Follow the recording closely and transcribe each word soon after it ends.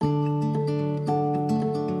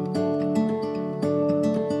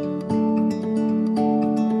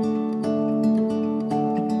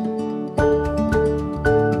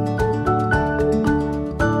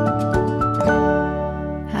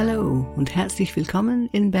herzlich willkommen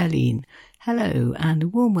in Berlin. Hello and a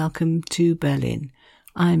warm welcome to Berlin.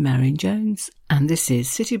 I'm Marion Jones and this is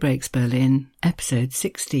City Breaks Berlin, episode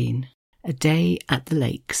 16, A Day at the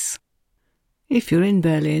Lakes. If you're in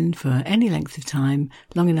Berlin for any length of time,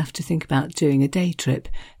 long enough to think about doing a day trip,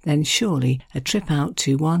 then surely a trip out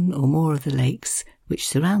to one or more of the lakes which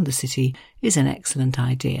surround the city is an excellent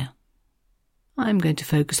idea. I'm going to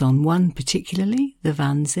focus on one particularly, the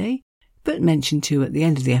Wannsee, but mention too at the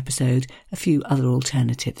end of the episode a few other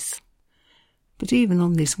alternatives. But even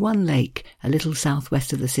on this one lake, a little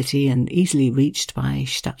southwest of the city and easily reached by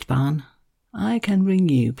Stadtbahn, I can bring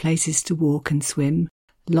you places to walk and swim,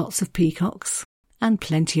 lots of peacocks, and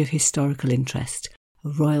plenty of historical interest, a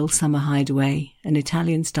royal summer hideaway, an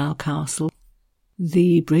Italian-style castle,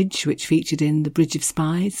 the bridge which featured in The Bridge of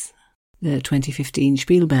Spies, the 2015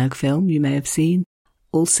 Spielberg film you may have seen,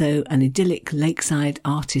 also an idyllic lakeside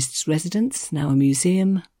artist's residence, now a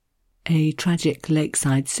museum, a tragic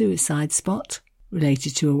lakeside suicide spot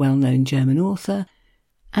related to a well-known German author,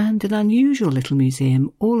 and an unusual little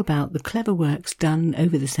museum all about the clever works done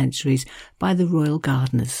over the centuries by the royal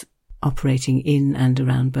gardeners operating in and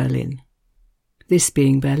around Berlin. This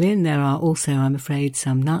being Berlin, there are also, I'm afraid,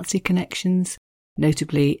 some Nazi connections,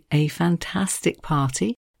 notably a fantastic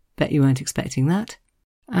party, bet you weren't expecting that,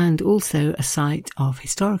 and also a site of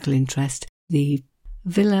historical interest, the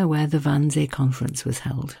villa where the Wannsee Conference was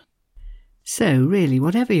held. So really,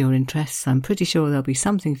 whatever your interests, I'm pretty sure there'll be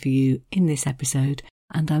something for you in this episode,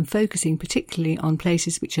 and I'm focusing particularly on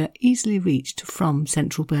places which are easily reached from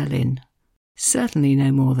central Berlin. Certainly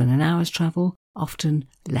no more than an hour's travel, often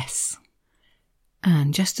less.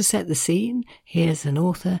 And just to set the scene, here's an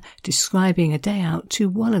author describing a day out to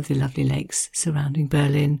one of the lovely lakes surrounding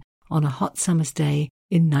Berlin on a hot summer's day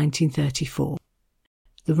in 1934.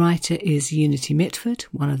 The writer is Unity Mitford,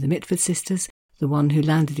 one of the Mitford sisters, the one who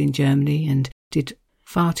landed in Germany and did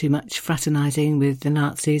far too much fraternising with the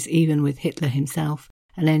Nazis, even with Hitler himself,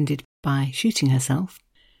 and ended by shooting herself.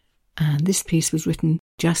 And this piece was written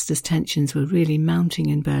just as tensions were really mounting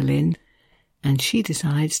in Berlin, and she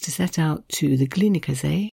decides to set out to the Glienicke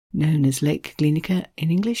See, known as Lake Glienicke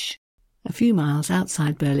in English, a few miles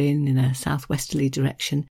outside Berlin in a southwesterly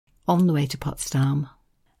direction, on the way to Potsdam.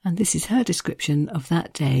 And this is her description of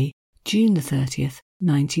that day, June the 30th,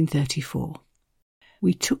 1934.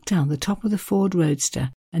 We took down the top of the Ford Roadster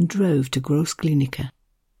and drove to Groß-Glienicke,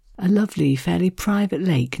 a lovely, fairly private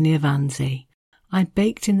lake near Wannsee. I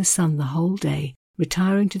baked in the sun the whole day,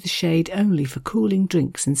 retiring to the shade only for cooling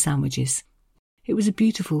drinks and sandwiches. It was a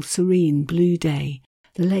beautiful, serene, blue day,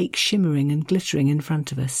 the lake shimmering and glittering in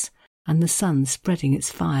front of us, and the sun spreading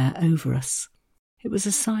its fire over us. It was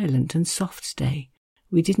a silent and soft day.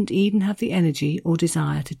 We didn't even have the energy or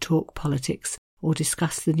desire to talk politics or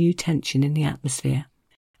discuss the new tension in the atmosphere.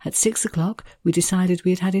 At 6 o'clock we decided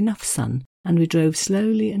we had had enough sun, and we drove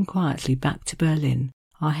slowly and quietly back to Berlin,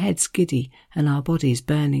 our heads giddy and our bodies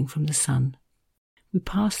burning from the sun. We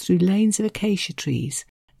passed through lanes of acacia trees,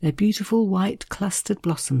 their beautiful white clustered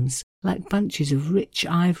blossoms, like bunches of rich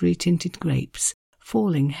ivory-tinted grapes,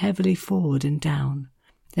 falling heavily forward and down,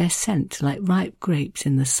 their scent like ripe grapes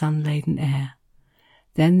in the sun-laden air.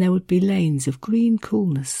 Then there would be lanes of green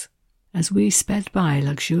coolness, as we sped by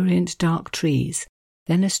luxuriant dark trees,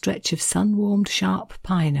 then a stretch of sun-warmed sharp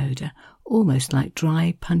pine odour, almost like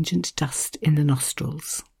dry pungent dust in the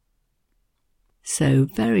nostrils. So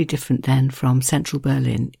very different then from central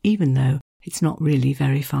Berlin, even though it's not really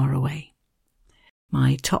very far away.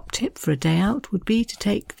 My top tip for a day out would be to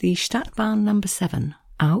take the Stadtbahn number 7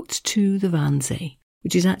 out to the Wannsee,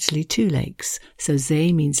 which is actually 2 lakes, so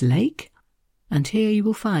See means lake, and here you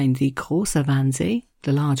will find the Großer Wannsee,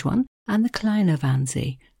 the large one, and the Kleiner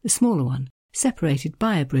Wannsee, the smaller one, separated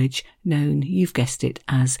by a bridge known, you've guessed it,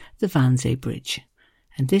 as the Wannsee Bridge.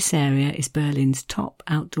 And this area is Berlin's top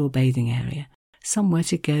outdoor bathing area, somewhere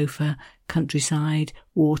to go for countryside,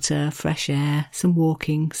 water, fresh air, some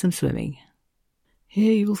walking, some swimming.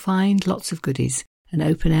 Here you will find lots of goodies, an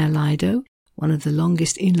open-air Lido, one of the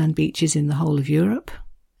longest inland beaches in the whole of Europe,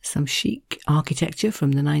 some chic architecture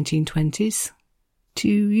from the 1920s. To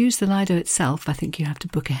use the Lido itself, I think you have to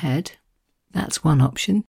book ahead. That's one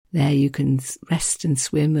option. There you can rest and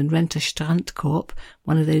swim and rent a Strandkorb,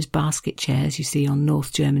 one of those basket chairs you see on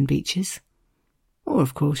North German beaches. Or,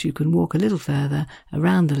 of course, you can walk a little further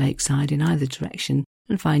around the lakeside in either direction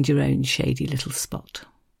and find your own shady little spot.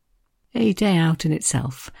 A day out in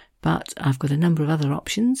itself, but I've got a number of other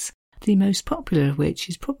options, the most popular of which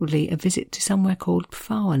is probably a visit to somewhere called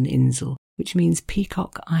Pfaueninsel, which means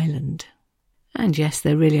Peacock Island. And yes,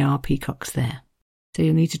 there really are peacocks there. So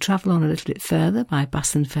you'll need to travel on a little bit further by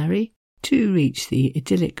bus and ferry, to reach the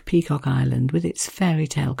idyllic Peacock Island with its fairy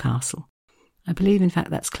tale castle. I believe, in fact,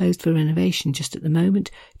 that's closed for renovation just at the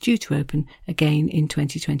moment, due to open again in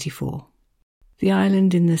 2024. The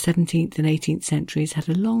island in the 17th and 18th centuries had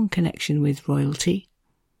a long connection with royalty.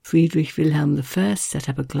 Friedrich Wilhelm I set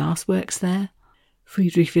up a glassworks there.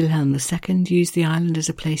 Friedrich Wilhelm II used the island as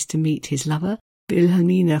a place to meet his lover,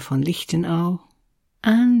 Wilhelmina von Lichtenau.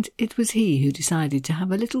 And it was he who decided to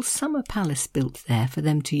have a little summer palace built there for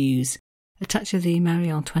them to use. A touch of the Marie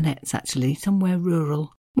Antoinette's, actually, somewhere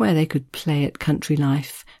rural, where they could play at country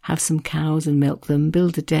life, have some cows and milk them,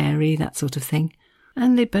 build a dairy, that sort of thing.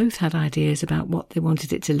 And they both had ideas about what they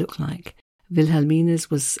wanted it to look like. Wilhelmina's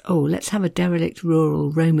was, let's have a derelict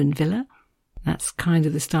rural Roman villa. That's kind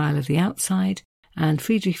of the style of the outside. And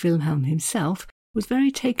Friedrich Wilhelm himself was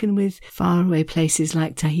very taken with faraway places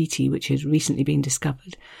like Tahiti, which had recently been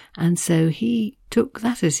discovered, and so he took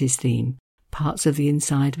that as his theme. Parts of the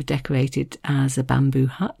inside were decorated as a bamboo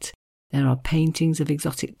hut. There are paintings of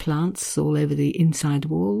exotic plants all over the inside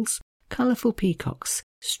walls, colourful peacocks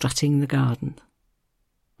strutting the garden.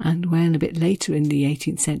 And when a bit later in the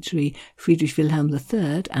 18th century Friedrich Wilhelm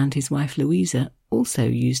III and his wife Louisa also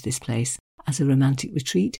used this place as a romantic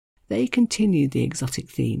retreat, they continued the exotic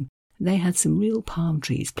theme. They had some real palm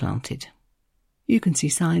trees planted. You can see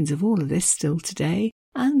signs of all of this still today.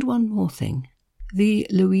 And one more thing, the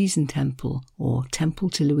Louisan Temple, or Temple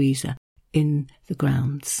to Louisa, in the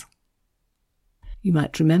grounds. You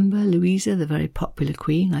might remember Louisa, the very popular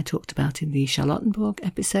queen I talked about in the Charlottenburg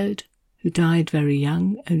episode, who died very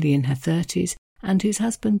young, only in her 30s, and whose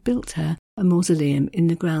husband built her a mausoleum in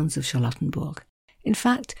the grounds of Charlottenburg. In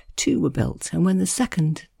fact, 2 were built, and when the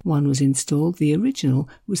second one was installed, the original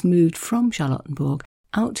was moved from Charlottenburg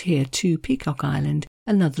out here to Peacock Island,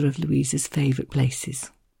 another of Louisa's favourite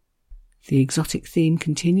places. The exotic theme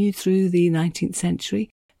continued through the 19th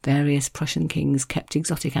century. Various Prussian kings kept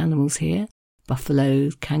exotic animals here,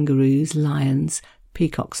 buffaloes, kangaroos, lions,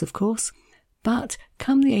 peacocks of course. But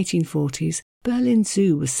come the 1840s, Berlin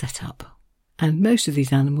Zoo was set up, and most of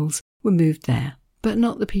these animals were moved there. But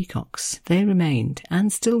not the peacocks. They remained,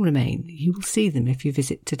 and still remain. You will see them if you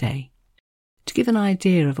visit today. To give an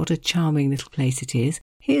idea of what a charming little place it is,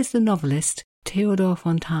 here's the novelist Theodor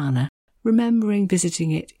Fontane remembering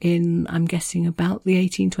visiting it in, I'm guessing, about the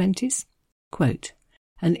 1820s. Quote,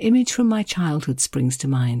 "An image from my childhood springs to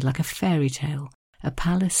mind, like a fairy tale. A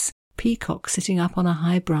palace, peacocks sitting up on a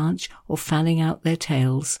high branch or fanning out their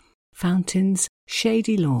tails, fountains,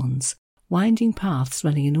 shady lawns, winding paths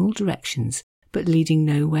running in all directions, but leading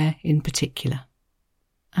nowhere in particular."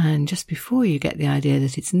 And just before you get the idea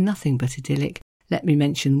that it's nothing but idyllic, let me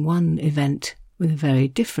mention one event with a very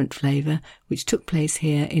different flavour which took place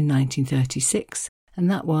here in 1936, and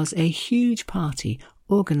that was a huge party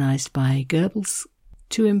organised by Goebbels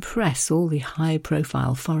to impress all the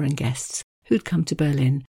high-profile foreign guests who'd come to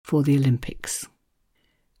Berlin for the Olympics.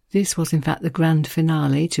 This was in fact the grand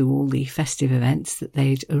finale to all the festive events that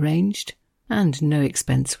they'd arranged, and no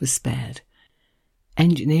expense was spared.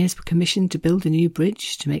 Engineers were commissioned to build a new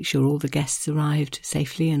bridge to make sure all the guests arrived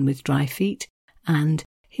safely and with dry feet, and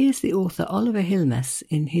here's the author Oliver Hilmes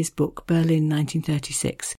in his book Berlin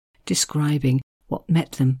 1936 describing what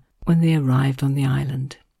met them when they arrived on the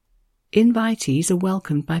island. Invitees are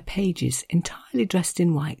welcomed by pages entirely dressed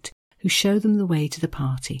in white who show them the way to the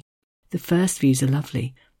party. The first views are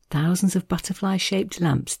lovely. Thousands of butterfly-shaped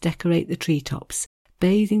lamps decorate the treetops,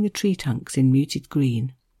 bathing the tree trunks in muted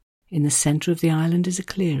green. In the centre of the island is a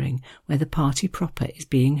clearing where the party proper is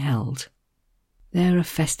being held. There are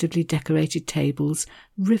festively decorated tables,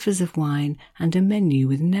 rivers of wine, and a menu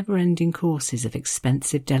with never-ending courses of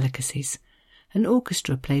expensive delicacies. An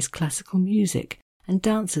orchestra plays classical music, and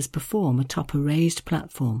dancers perform atop a raised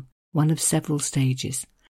platform, one of several stages.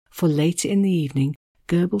 For later in the evening,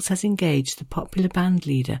 Goebbels has engaged the popular band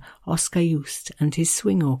leader Oskar Just and his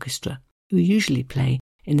swing orchestra, who usually play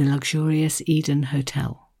in the luxurious Eden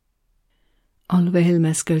Hotel. Oliver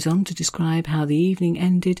Hilmes goes on to describe how the evening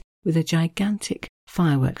ended with a gigantic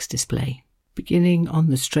fireworks display, beginning on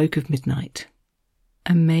the stroke of midnight.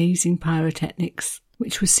 Amazing pyrotechnics,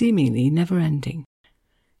 which were seemingly never-ending.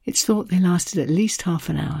 It's thought they lasted at least half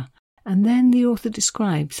an hour, and then the author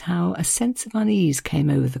describes how a sense of unease came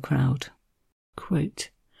over the crowd.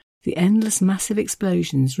 Quote, "The endless massive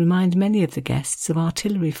explosions remind many of the guests of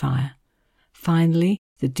artillery fire. Finally,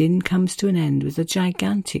 the din comes to an end with a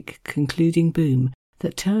gigantic concluding boom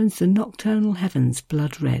that turns the nocturnal heavens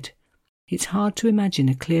blood red. It's hard to imagine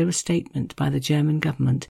a clearer statement by the German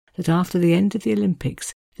government that after the end of the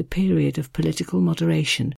Olympics, the period of political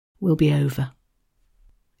moderation will be over."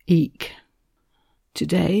 Eek.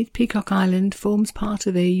 Today, Peacock Island forms part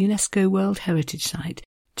of a UNESCO World Heritage Site,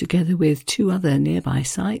 together with 2 other nearby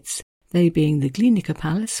sites, they being the Glienicke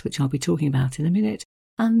Palace, which I'll be talking about in a minute,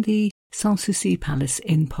 and the Sanssouci Palace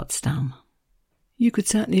in Potsdam. You could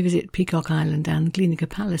certainly visit Peacock Island and Glienicke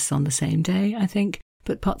Palace on the same day, I think,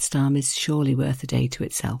 but Potsdam is surely worth a day to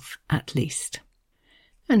itself, at least.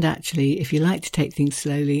 And actually, if you like to take things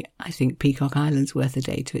slowly, I think Peacock Island's worth a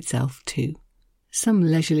day to itself too. Some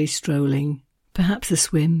leisurely strolling, perhaps a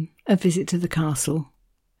swim, a visit to the castle,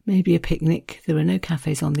 maybe a picnic, there are no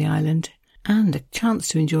cafes on the island, and a chance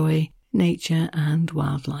to enjoy nature and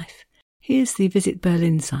wildlife. Here's the Visit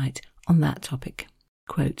Berlin site on that topic.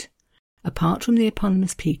 Quote, "Apart from the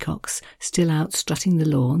eponymous peacocks still out strutting the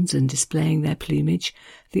lawns and displaying their plumage,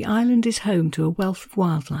 the island is home to a wealth of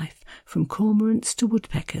wildlife, from cormorants to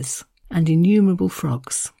woodpeckers, and innumerable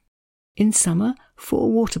frogs. In summer,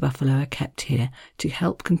 4 water buffalo are kept here to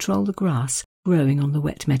help control the grass growing on the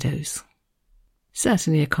wet meadows."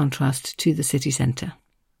 Certainly a contrast to the city centre.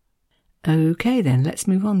 OK then, let's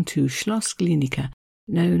move on to Schloss Glienicke,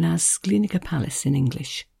 known as Glienicke Palace in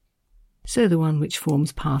English. So the one which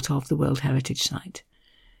forms part of the World Heritage Site.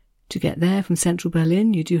 To get there from central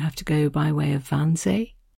Berlin, you do have to go by way of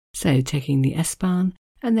Wannsee, so taking the S-Bahn,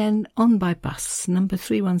 and then on by bus, number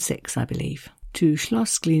 316, I believe, to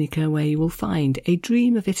Schloss Glienicke, where you will find a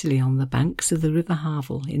dream of Italy on the banks of the River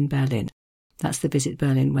Havel in Berlin. That's the Visit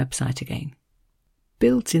Berlin website again.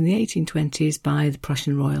 Built in the 1820s by the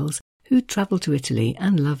Prussian royals, who travelled to Italy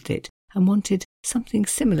and loved it and wanted something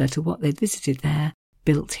similar to what they'd visited there,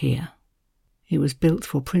 built here. It was built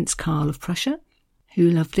for Prince Karl of Prussia, who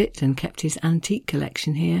loved it and kept his antique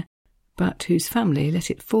collection here, but whose family let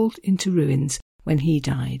it fall into ruins when he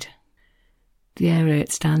died. The area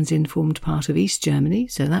it stands in formed part of East Germany,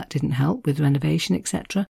 so that didn't help with renovation,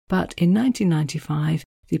 etc. But in 1995,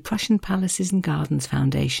 the Prussian Palaces and Gardens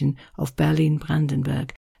Foundation of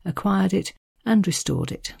Berlin-Brandenburg acquired it and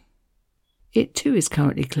restored it. It too is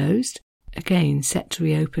currently closed, again set to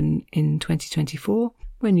reopen in 2024,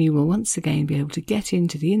 when you will once again be able to get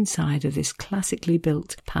into the inside of this classically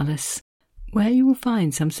built palace, where you will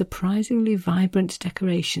find some surprisingly vibrant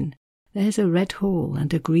decoration. There's a red hall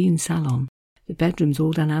and a green salon, the bedrooms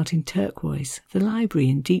all done out in turquoise, the library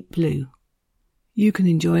in deep blue. You can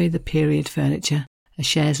enjoy the period furniture, a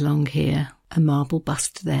chaise longue here, a marble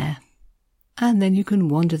bust there. And then you can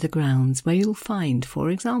wander the grounds where you'll find,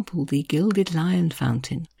 for example, the Gilded Lion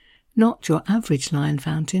Fountain. Not your average lion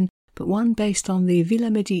fountain, but one based on the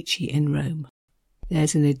Villa Medici in Rome.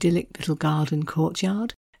 There's an idyllic little garden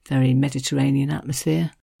courtyard, very Mediterranean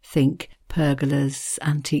atmosphere. Think pergolas,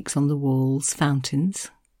 antiques on the walls,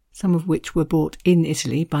 fountains, some of which were bought in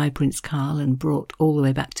Italy by Prince Karl and brought all the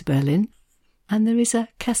way back to Berlin. And there is a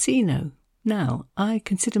casino. Now, I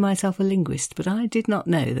consider myself a linguist, but I did not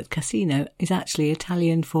know that casino is actually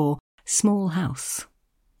Italian for small house.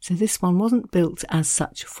 So this one wasn't built as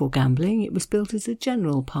such for gambling, it was built as a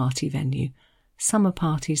general party venue. Summer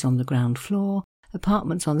parties on the ground floor,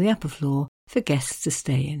 apartments on the upper floor for guests to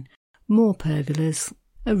stay in, more pergolas,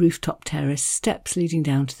 a rooftop terrace, steps leading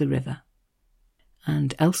down to the river.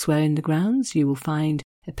 And elsewhere in the grounds you will find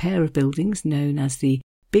a pair of buildings known as the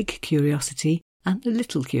Big Curiosity and the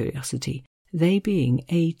Little Curiosity, they being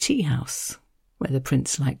a tea house, where the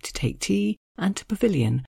prince liked to take tea, and a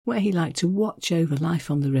pavilion, where he liked to watch over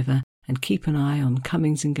life on the river and keep an eye on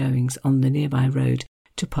comings and goings on the nearby road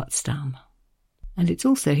to Potsdam. And it's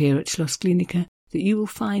also here at Schloss Glienicke that you will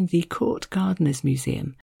find the Court Gardeners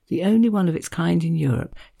Museum, the only one of its kind in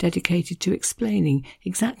Europe dedicated to explaining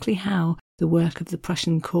exactly how the work of the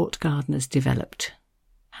Prussian court gardeners developed.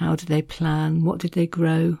 How did they plan? What did they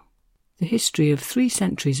grow? The history of 3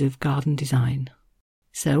 centuries of garden design.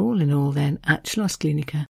 So all in all then, at Schloss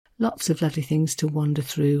Glienicke, lots of lovely things to wander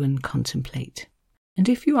through and contemplate. And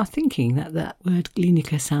if you are thinking that that word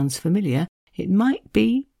Glienicke sounds familiar, it might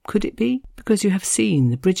be, could it be, because you have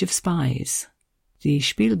seen The Bridge of Spies, the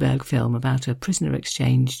Spielberg film about a prisoner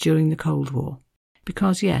exchange during the Cold War.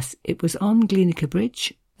 Because yes, it was on Glienicke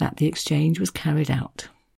Bridge that the exchange was carried out.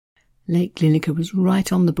 Lake Glienicke was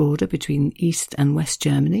right on the border between East and West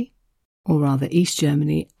Germany, or rather East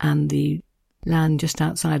Germany and the land just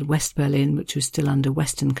outside West Berlin, which was still under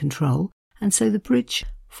Western control, and so the bridge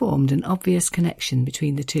formed an obvious connection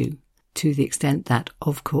between the two, to the extent that,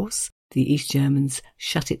 of course, the East Germans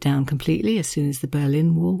shut it down completely as soon as the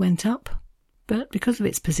Berlin Wall went up. But because of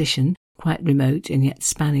its position, quite remote and yet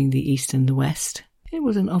spanning the East and the West, it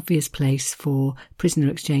was an obvious place for prisoner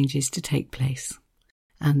exchanges to take place.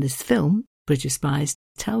 And this film, Bridge of Spies,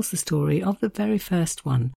 tells the story of the very first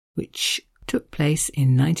one, which took place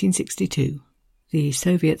in 1962. The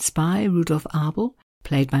Soviet spy Rudolf Abel,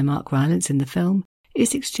 played by Mark Rylance in the film,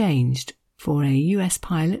 is exchanged for a US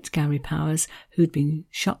pilot, Gary Powers, who'd been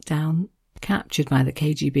shot down, captured by the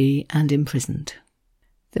KGB and imprisoned.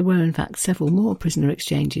 There were in fact several more prisoner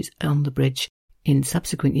exchanges on the bridge in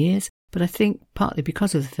subsequent years, but I think partly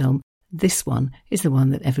because of the film, this one is the one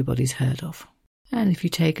that everybody's heard of. And if you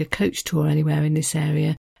take a coach tour anywhere in this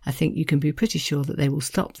area, I think you can be pretty sure that they will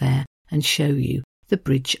stop there and show you the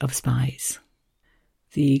Bridge of Spies.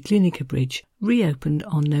 The Glienicke Bridge reopened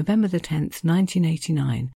on November the 10th,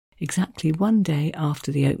 1989, exactly one day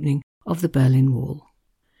after the opening of the Berlin Wall.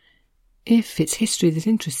 If it's history that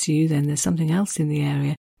interests you, then there's something else in the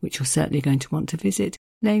area which you're certainly going to want to visit,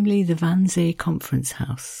 namely the Wannsee Conference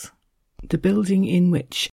House, the building in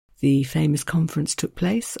which the famous conference took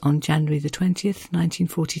place on January the 20th,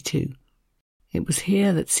 1942. It was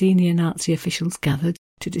here that senior Nazi officials gathered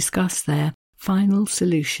to discuss their final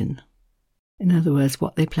solution. In other words,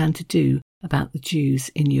 what they planned to do about the Jews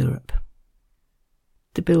in Europe.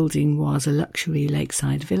 The building was a luxury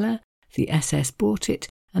lakeside villa. The SS bought it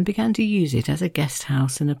and began to use it as a guest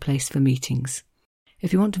house and a place for meetings.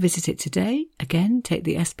 If you want to visit it today, again, take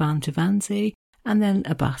the S-Bahn to Wannsee and then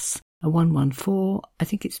a bus, a 114, I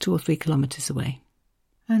think it's 2 or 3 kilometres away.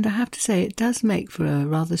 And I have to say it does make for a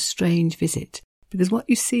rather strange visit, because what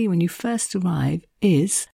you see when you first arrive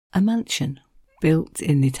is a mansion, built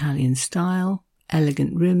in Italian style,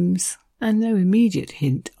 elegant rooms, and no immediate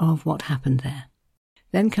hint of what happened there.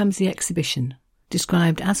 Then comes the exhibition,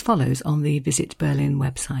 described as follows on the Visit Berlin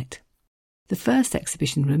website. The first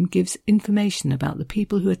exhibition room gives information about the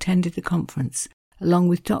people who attended the conference, along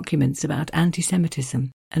with documents about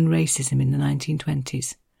anti-Semitism and racism in the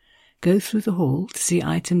 1920s. Go through the hall to see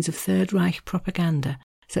items of Third Reich propaganda,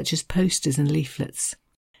 such as posters and leaflets.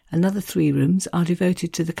 Another 3 rooms are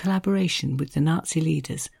devoted to the collaboration with the Nazi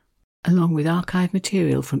leaders, along with archive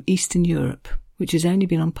material from Eastern Europe, which has only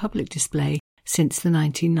been on public display since the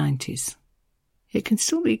 1990s. It can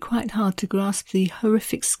still be quite hard to grasp the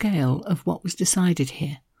horrific scale of what was decided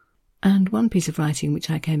here. And one piece of writing which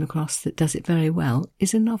I came across that does it very well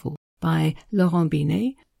is a novel by Laurent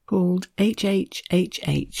Binet called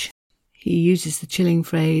HHHH. He uses the chilling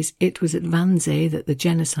phrase, "It was at Wannsee that the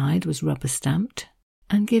genocide was rubber-stamped,"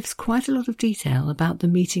 and gives quite a lot of detail about the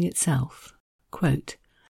meeting itself. Quote,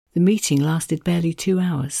 "The meeting lasted barely 2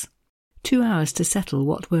 hours. 2 hours to settle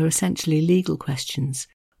what were essentially legal questions.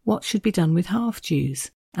 What should be done with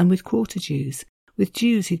half-Jews and with quarter-Jews, with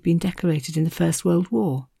Jews who'd been decorated in the First World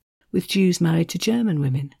War, with Jews married to German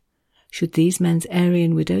women? Should these men's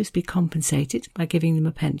Aryan widows be compensated by giving them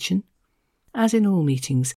a pension? As in all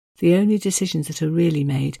meetings, the only decisions that are really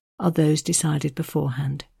made are those decided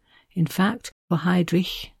beforehand. In fact, for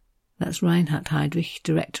Heydrich, that's Reinhard Heydrich,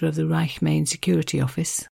 director of the Reich Main Security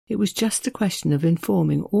Office, it was just a question of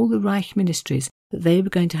informing all the Reich ministries that they were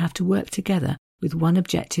going to have to work together with one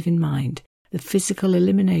objective in mind, the physical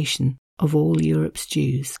elimination of all Europe's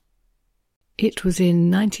Jews." It was in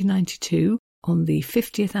 1992, on the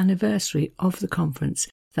 50th anniversary of the conference,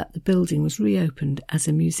 that the building was reopened as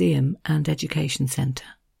a museum and education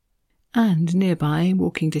centre. And nearby,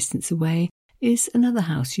 walking distance away, is another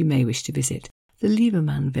house you may wish to visit, the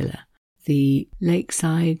Liebermann Villa, the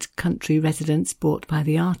lakeside country residence bought by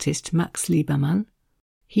the artist Max Liebermann.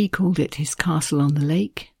 He called it his castle on the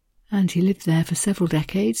lake, and he lived there for several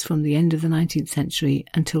decades from the end of the 19th century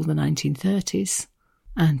until the 1930s.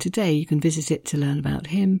 And today you can visit it to learn about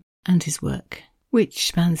him and his work, which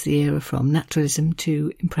spans the era from naturalism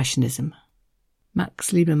to impressionism.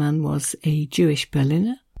 Max Liebermann was a Jewish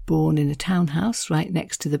Berliner, born in a townhouse right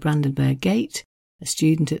next to the Brandenburg Gate, a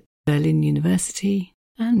student at Berlin University,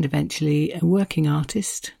 and eventually a working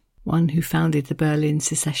artist, one who founded the Berlin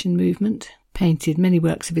secession movement, painted many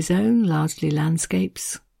works of his own, largely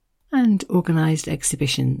landscapes, and organised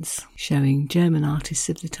exhibitions showing German artists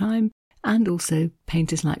of the time and also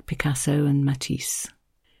painters like Picasso and Matisse.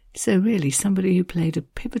 So really somebody who played a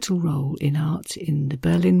pivotal role in art in the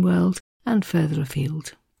Berlin world and further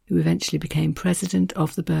afield, who eventually became president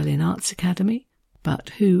of the Berlin Arts Academy, but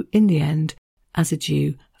who, in the end, as a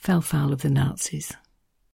Jew, fell foul of the Nazis.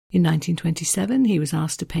 In 1927, he was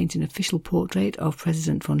asked to paint an official portrait of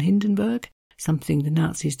President von Hindenburg, something the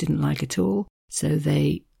Nazis didn't like at all, so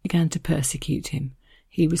they began to persecute him.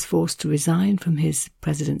 He was forced to resign from his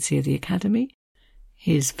presidency of the Academy.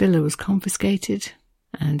 His villa was confiscated,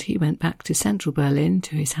 and he went back to central Berlin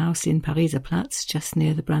to his house in Pariser Platz, just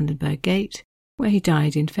near the Brandenburg Gate, where he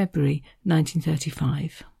died in February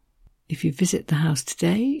 1935. If you visit the house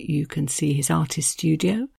today, you can see his artist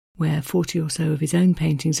studio, where 40 or so of his own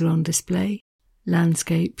paintings are on display,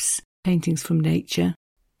 landscapes, paintings from nature,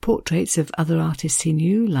 portraits of other artists he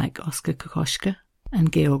knew, like Oskar Kokoschka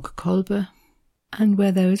and Georg Kolbe, and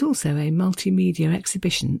where there is also a multimedia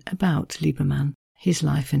exhibition about Liebermann, his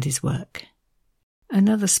life and his work.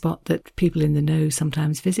 Another spot that people in the know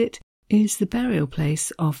sometimes visit is the burial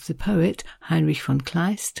place of the poet Heinrich von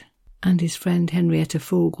Kleist and his friend Henrietta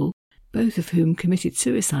Vogel, both of whom committed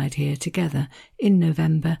suicide here together in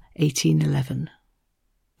November 1811.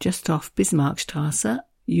 Just off Bismarckstrasse,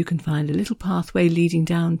 you can find a little pathway leading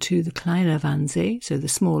down to the Kleiner Wannsee, so the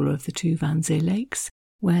smaller of the two Wannsee lakes,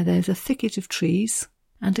 where there's a thicket of trees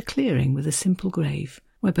and a clearing with a simple grave,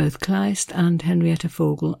 where both Kleist and Henrietta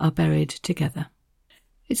Vogel are buried together.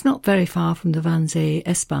 It's not very far from the Wannsee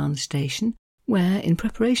S-Bahn station, where, in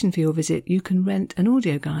preparation for your visit, you can rent an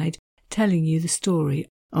audio guide telling you the story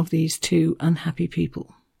of these two unhappy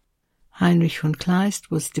people. Heinrich von Kleist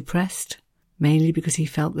was depressed, mainly because he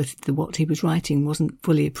felt that what he was writing wasn't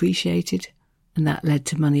fully appreciated, and that led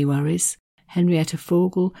to money worries. Henrietta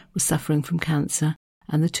Vogel was suffering from cancer,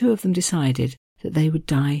 and the two of them decided that they would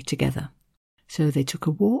die together. So they took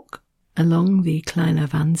a walk along the Kleiner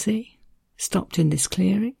Wannsee, stopped in this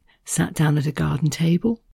clearing, sat down at a garden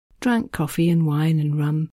table, drank coffee and wine and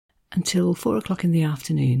rum until 4 o'clock in the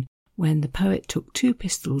afternoon, when the poet took 2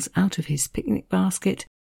 pistols out of his picnic basket,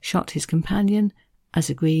 shot his companion, as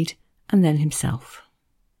agreed, and then himself.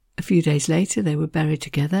 A few days later they were buried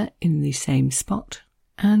together in the same spot,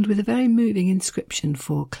 and with a very moving inscription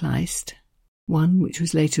for Kleist, one which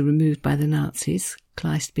was later removed by the Nazis,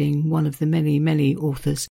 Kleist being one of the many, many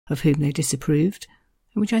authors of whom they disapproved,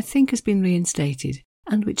 and which I think has been reinstated,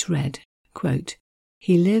 and which read, quote,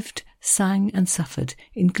 "He lived, sang and suffered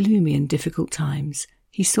in gloomy and difficult times.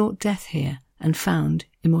 He sought death here and found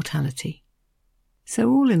immortality."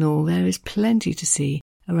 So all in all, there is plenty to see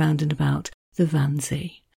around and about the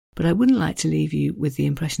Wannsee. But I wouldn't like to leave you with the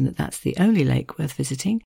impression that that's the only lake worth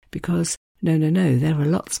visiting, because no, there are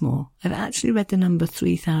lots more. I've actually read the number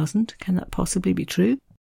 3,000. Can that possibly be true?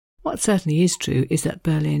 What certainly is true is that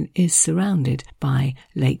Berlin is surrounded by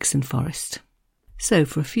lakes and forest. So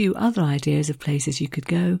for a few other ideas of places you could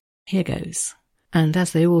go, here goes. And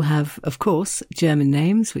as they all have, of course, German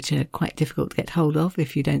names, which are quite difficult to get hold of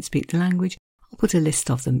if you don't speak the language, I'll put a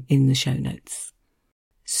list of them in the show notes.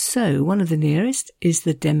 So one of the nearest is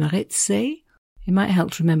the Demmeritzsee. It might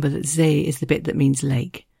help to remember that See is the bit that means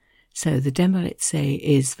lake. So the Demmeritzsee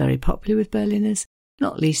is very popular with Berliners,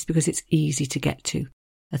 not least because it's easy to get to.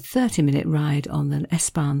 A 30-minute ride on the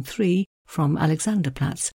S-Bahn 3 from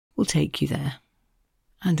Alexanderplatz will take you there.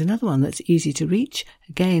 And another one that's easy to reach,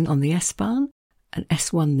 again on the S-Bahn, an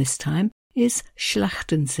S1 this time, is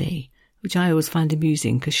Schlachtensee, which I always find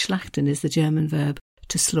amusing because Schlachten is the German verb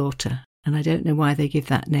to slaughter, and I don't know why they give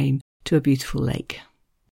that name to a beautiful lake.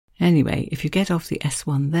 Anyway, if you get off the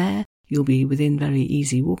S1 there, you'll be within very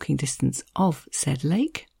easy walking distance of said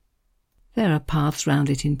lake. There are paths round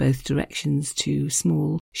it in both directions to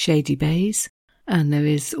small, shady bays, and there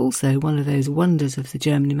is also one of those wonders of the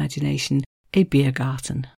German imagination, a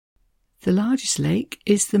Biergarten. The largest lake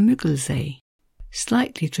is the Müggelsee,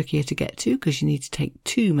 slightly trickier to get to because you need to take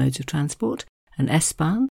 2 modes of transport, an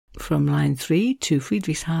S-Bahn from line 3 to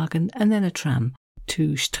Friedrichshagen and then a tram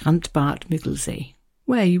to Strandbad Müggelsee,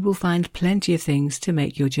 where you will find plenty of things to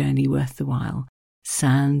make your journey worth the while.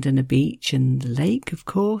 Sand and a beach and the lake, of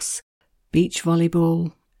course, beach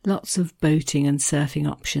volleyball, lots of boating and surfing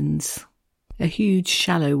options, a huge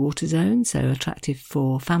shallow water zone, so attractive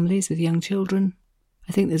for families with young children.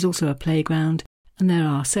 I think there's also a playground, and there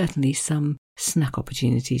are certainly some snack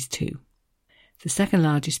opportunities too. The second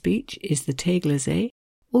largest beach is the Teglersee,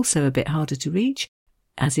 also a bit harder to reach,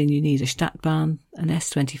 as in you need a Stadtbahn, an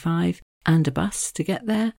S25 and a bus to get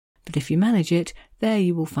there, but if you manage it, there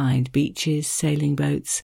you will find beaches, sailing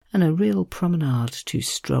boats and a real promenade to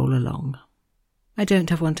stroll along. I don't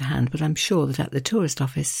have one to hand, but I'm sure that at the tourist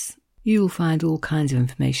office you'll find all kinds of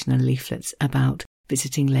information and leaflets about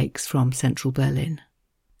visiting lakes from central Berlin.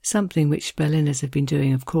 Something which Berliners have been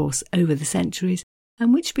doing, of course, over the centuries,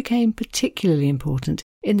 and which became particularly important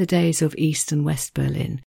in the days of East and West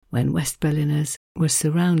Berlin, when West Berliners were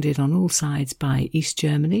surrounded on all sides by East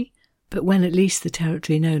Germany, but when at least the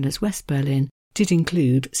territory known as West Berlin did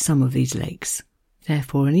include some of these lakes.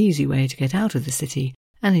 Therefore an easy way to get out of the city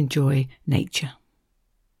and enjoy nature.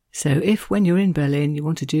 So if when you're in Berlin you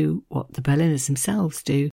want to do what the Berliners themselves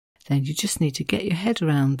do, then you just need to get your head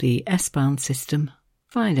around the S-Bahn system,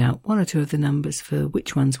 find out 1 or 2 of the numbers for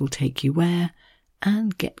which ones will take you where,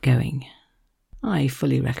 and get going. I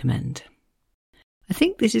fully recommend. I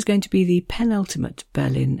think this is going to be the penultimate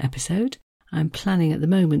Berlin episode. I'm planning at the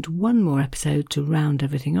moment 1 more episode to round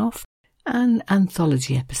everything off, an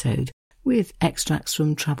anthology episode with extracts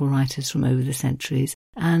from travel writers from over the centuries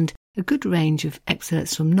and a good range of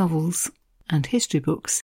excerpts from novels and history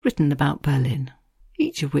books written about Berlin,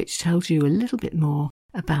 each of which tells you a little bit more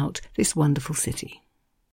about this wonderful city.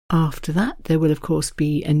 After that, there will of course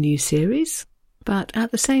be a new series, but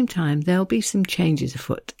at the same time there'll be some changes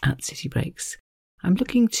afoot at City Breaks. I'm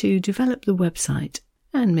looking to develop the website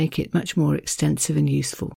and make it much more extensive and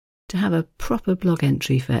useful, to have a proper blog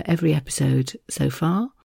entry for every episode so far,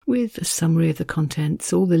 with a summary of the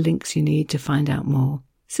contents, all the links you need to find out more,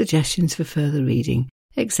 suggestions for further reading,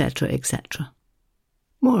 etc., etc.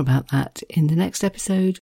 More about that in the next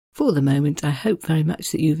episode. For the moment, I hope very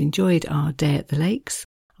much that you've enjoyed our day at the lakes,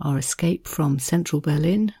 our escape from central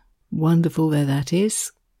Berlin, wonderful though that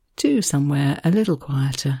is, to somewhere a little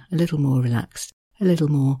quieter, a little more relaxed, a little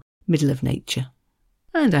more middle of nature.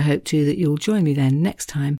 And I hope too that you'll join me then next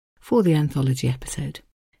time for the anthology episode.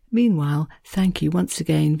 Meanwhile, thank you once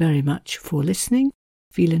again very much for listening.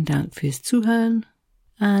 Vielen Dank fürs Zuhören.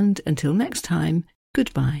 And until next time,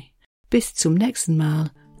 goodbye. Bis zum nächsten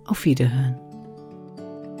Mal. Auf Wiederhören.